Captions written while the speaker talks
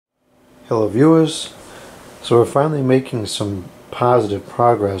Hello viewers. So we're finally making some positive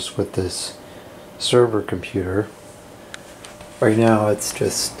progress with this server computer. Right now it's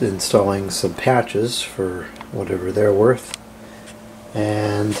just installing some patches for whatever they're worth.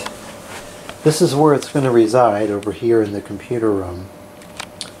 And this is where it's going to reside, over here in the computer room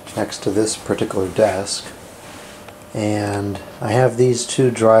next to this particular desk. And I have these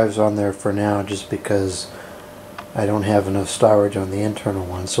two drives on there for now just because I don't have enough storage on the internal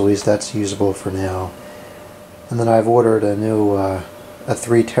one, so at least that's usable for now. And then I've ordered a new a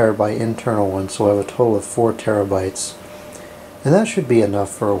 3 terabyte internal one, so I have a total of 4 terabytes, and that should be enough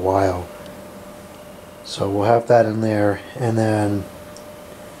for a while. So we'll have that in there, and then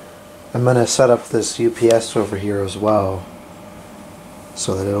I'm going to set up this UPS over here as well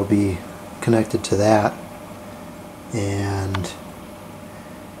so that it'll be connected to that, and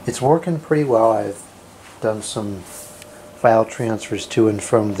it's working pretty well. I've done some file transfers to and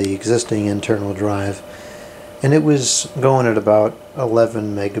from the existing internal drive, and it was going at about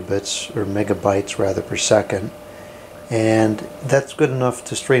 11 megabits or megabytes rather per second, and that's good enough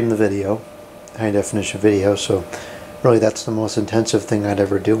to stream the video, high definition video. So really that's the most intensive thing I'd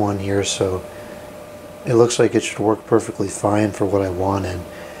ever do on here, so it looks like it should work perfectly fine for what I wanted.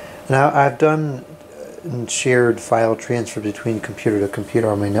 Now I've done shared file transfer between computer to computer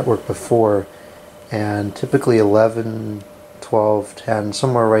on my network before, and typically 11, 12, 10,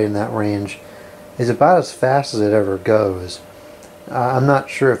 somewhere right in that range is about as fast as it ever goes. I'm not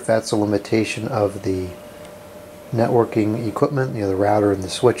sure if that's a limitation of the networking equipment, the router and the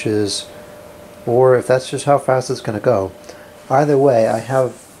switches, or if that's just how fast it's going to go. Either way, I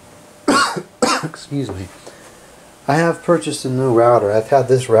have excuse me, I have purchased a new router. I've had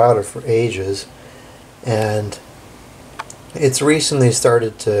this router for ages, and it's recently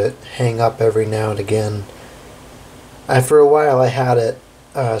started to hang up every now and again. For a while I had it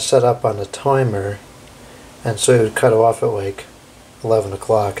set up on a timer, and so it would cut off at like 11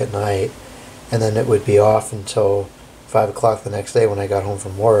 o'clock at night, and then it would be off until 5 o'clock the next day when I got home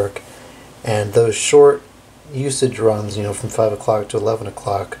from work. And those short usage runs, you know, from 5 o'clock to 11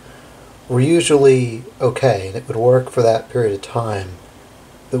 o'clock were usually okay, and it would work for that period of time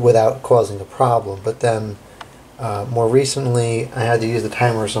without causing a problem. But then more recently I had to use the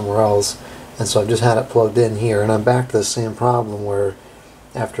timer somewhere else, and so I've just had it plugged in here, and I'm back to the same problem where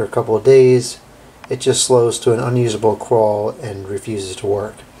after a couple of days it just slows to an unusable crawl and refuses to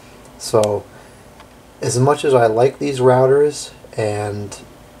work. So as much as I like these routers and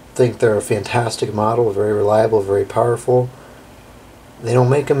think they're a fantastic model, very reliable, very powerful, they don't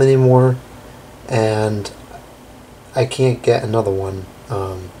make them anymore, and I can't get another one.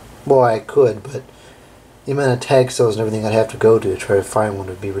 Well, I could, but the amount of tag sales and everything I'd have to go to try to find one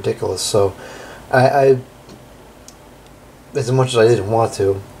would be ridiculous. So I as much as I didn't want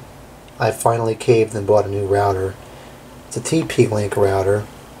to, I finally caved and bought a new router. It's a TP-Link router,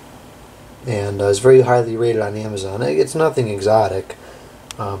 and it's very highly rated on Amazon. It's nothing exotic,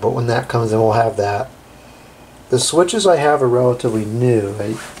 but when that comes in we'll have that. The switches I have are relatively new.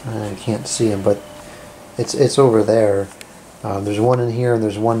 I can't see them, but it's over there. There's one in here and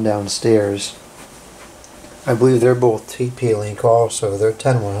there's one downstairs. I believe they're both TP-Link also. They're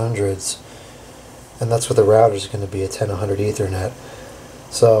 10100s, and that's what the router is going to be, a 10100 Ethernet.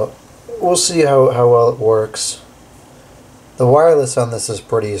 So we'll see how well it works. The wireless on this is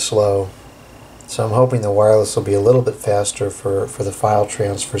pretty slow, so I'm hoping the wireless will be a little bit faster for the file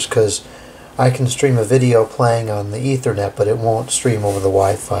transfers, because I can stream a video playing on the Ethernet, but it won't stream over the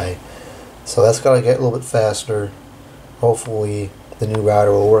Wi-Fi. So that's got to get a little bit faster. Hopefully the new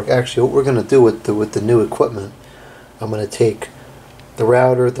router will work. Actually, what we're going to do with the new equipment, I'm going to take the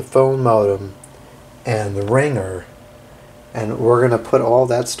router, the phone modem, and the ringer, and we're going to put all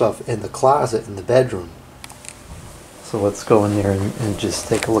that stuff in the closet in the bedroom. So let's go in there and just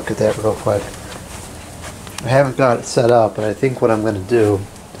take a look at that real quick. I haven't got it set up, but I think what I'm going to do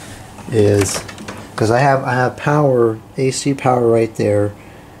is, because I have power, AC power right there,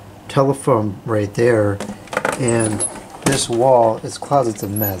 telephone right there, and this wall, this closet's a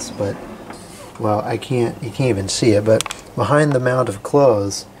mess, but, well, you can't even see it, but behind the mount of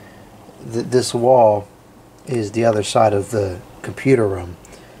clothes, this wall is the other side of the computer room.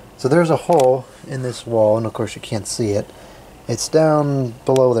 So there's a hole in this wall, and of course you can't see it. It's down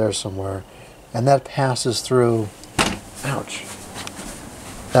below there somewhere, and that passes through, ouch,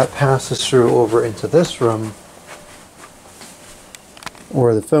 that passes through over into this room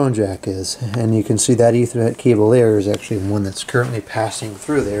where the phone jack is, and you can see that Ethernet cable there is actually one that's currently passing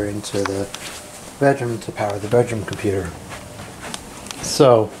through there into the bedroom to power the bedroom computer.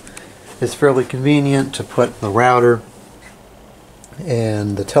 So it's fairly convenient to put the router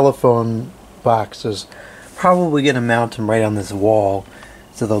and the telephone box is probably going to mount them right on this wall,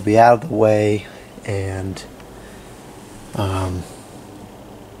 so they'll be out of the way. And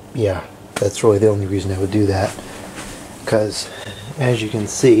yeah, that's really the only reason I would do that, because as you can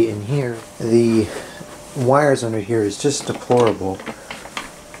see in here, the wires under here is just deplorable.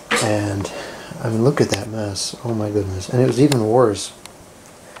 And I mean, look at that mess. Oh my goodness. And it was even worse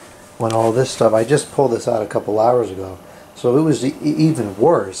when all this stuff, I just pulled this out a couple hours ago, so it was even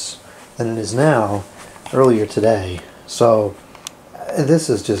worse than it is now earlier today. So this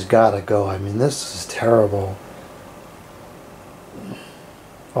has just gotta go. I mean, this is terrible.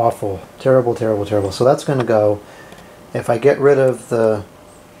 Awful. Terrible, terrible, terrible. So that's gonna go. If I get rid of the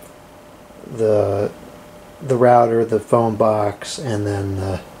router, the phone box, and then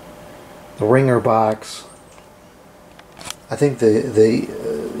the ringer box, I think the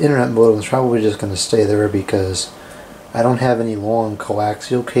internet modem is probably just going to stay there, because I don't have any long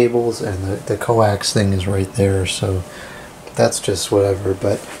coaxial cables, and the coax thing is right there, so that's just whatever.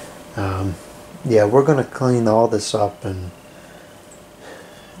 But yeah, we're going to clean all this up and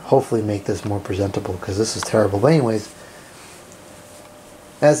hopefully make this more presentable, because this is terrible. But anyways,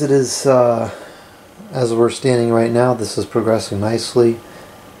 as it is, as we're standing right now, this is progressing nicely,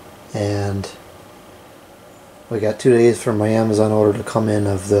 and we got 2 days for my Amazon order to come in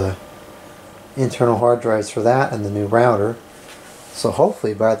of the internal hard drives for that and the new router. So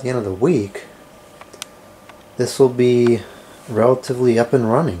hopefully by the end of the week, this will be relatively up and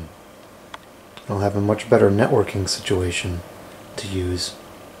running. I'll have a much better networking situation to use.